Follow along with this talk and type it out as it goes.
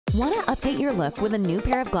Want to update your look with a new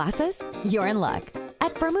pair of glasses? You're in luck.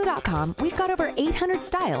 At Firmoo.com, we've got over 800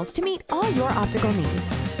 styles to meet all your optical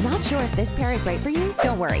needs. Not sure if this pair is right for you?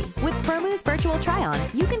 Don't worry. With Firmoo's virtual try-on,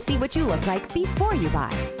 you can see what you look like before you buy.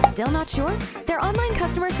 Still not sure? Their online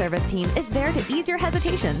customer service team is there to ease your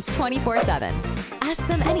hesitations 24/7. Ask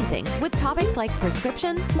them anything with topics like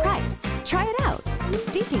prescription, price. Try it out.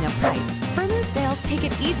 Speaking of price, Firmoo sales take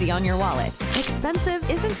it easy on your wallet. Expensive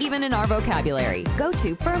isn't even in our vocabulary. Go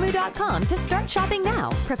to Firmoo.com to start shopping now.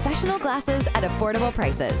 Professional glasses at affordable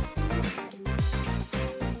prices.